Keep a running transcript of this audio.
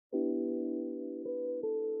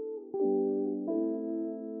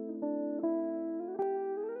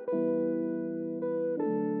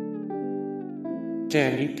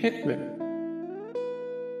Pittman.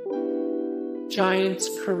 Giants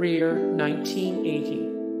career 1980.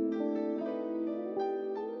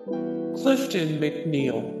 Clifton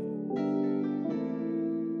McNeil.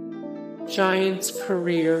 Giants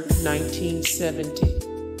career 1970.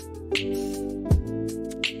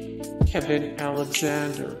 Kevin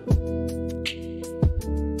Alexander.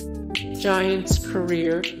 Giants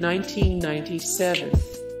career 1997.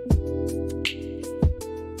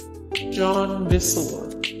 John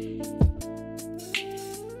Mistler.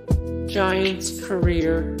 Giants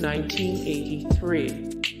career 1983.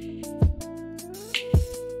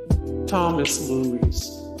 Thomas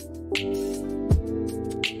Louis.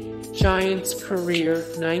 Giants career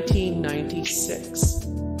 1996.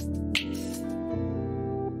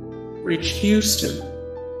 Rich Houston.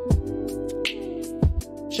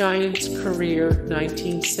 Giants career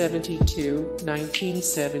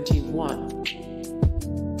 1972-1971.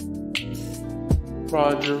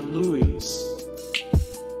 Roger Louis.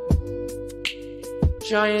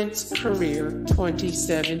 Giants career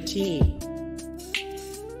 2017.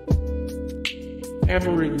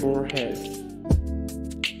 Emery Moorehead.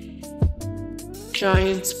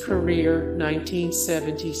 Giants career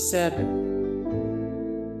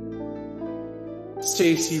 1977.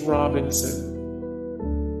 Stacy Robinson.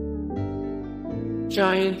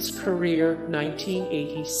 Giants career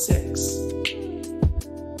 1986.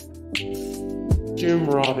 Jim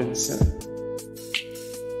Robinson.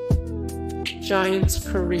 Giants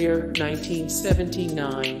career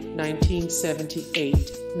 1979,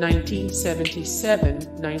 1978, 1977,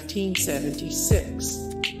 1976.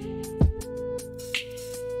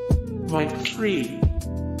 Mike Friede.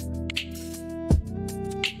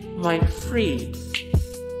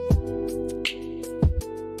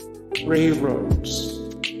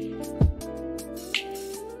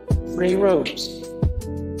 Rhodes.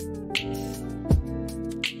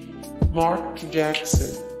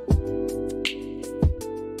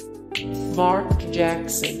 Mark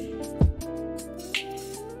Jackson.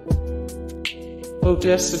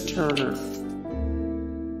 Odessa Turner.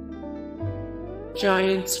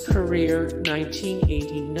 Giants career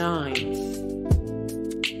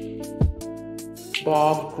 1989.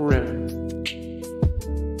 Bob Grimm.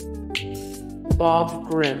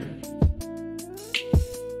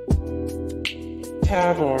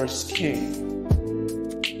 Tavares King.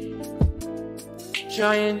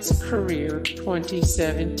 Giants career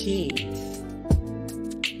 2017.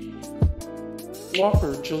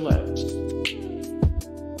 Walker Gillette.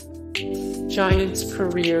 Giants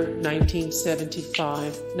career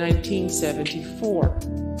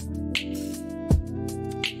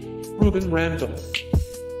 1975-1974. Ruben Randall.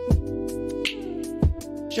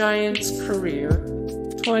 Giants career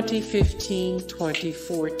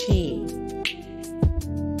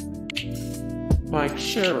 2015-2014. Mike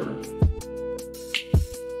Scherer.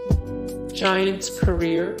 Giants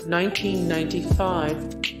career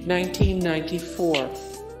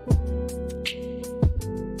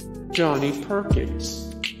 1995-1994. Johnny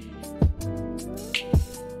Perkins.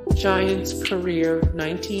 Giants career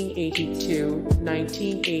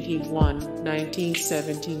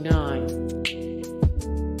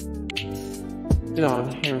 1982-1981-1979.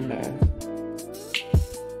 Don Herman.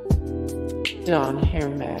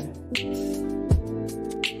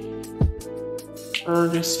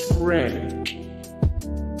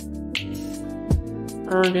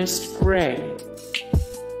 Ernest Gray.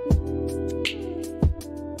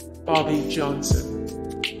 Bobby Johnson.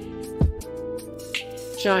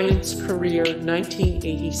 Giants career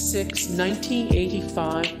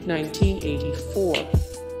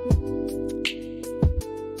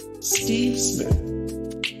 1986-1985-1984. Steve Smith.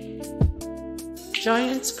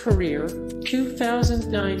 Giants career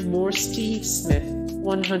 2009. More Steve Smith.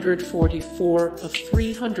 144 of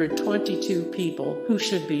 322 people who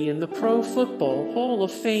should be in the Pro Football Hall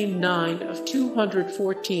of Fame. 9 of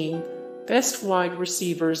 214 best wide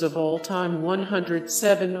receivers of all time.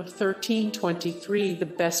 107 of 1323 the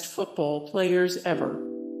best football players ever.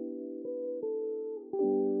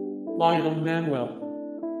 Lionel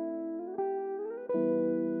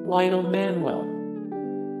Manuel.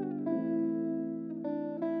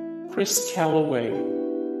 Chris Calloway.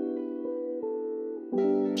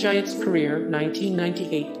 Giants career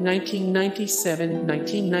 1998, 1997,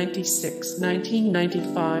 1996,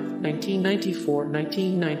 1995, 1994,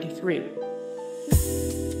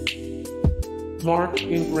 1993. Mark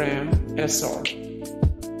Ingram, SR.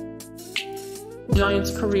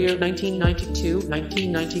 Giants career 1992,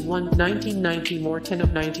 1991, 1990 more 10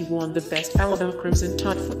 of 91 the best Alabama Crimson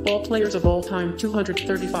Tide football players of all time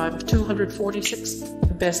 235 of 246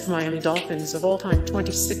 the best Miami Dolphins of all time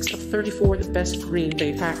 26 of 34 the best Green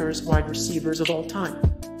Bay Packers wide receivers of all time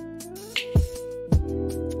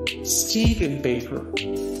Stephen Baker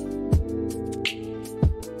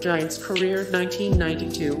Giants career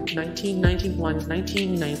 1992, 1991,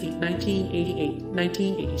 1990, 1988,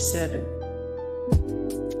 1987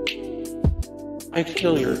 Ike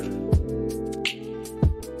Hilliard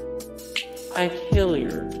Ike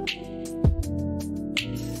Hilliard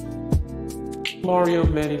Mario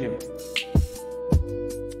Manningham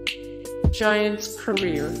Giants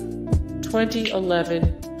career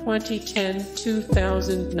 2011, 2010,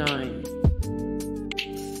 2009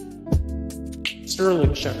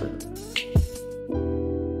 Sterling Shepard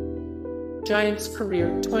Giants career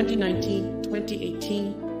 2019,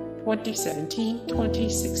 2018, 2017,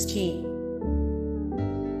 2016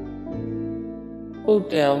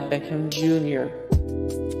 Odell Beckham Jr.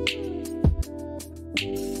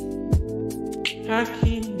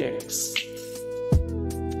 Hakeem Nicks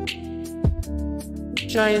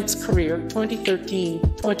Giants career 2013,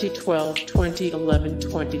 2012, 2011,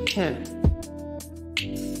 2010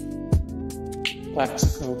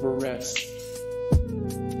 Plaxico Burress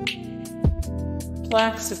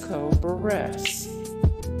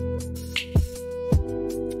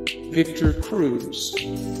Victor Cruz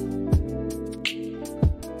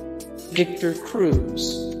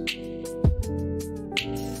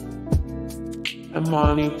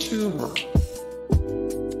Amani Toomer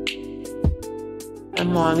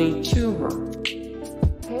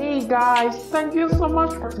Hey guys, thank you so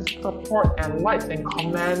much for the support and likes and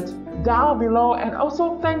comments down below, and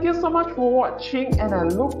also thank you so much for watching, and I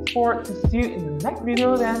look forward to see you in the next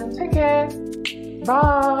video. Then take care,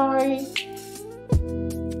 bye.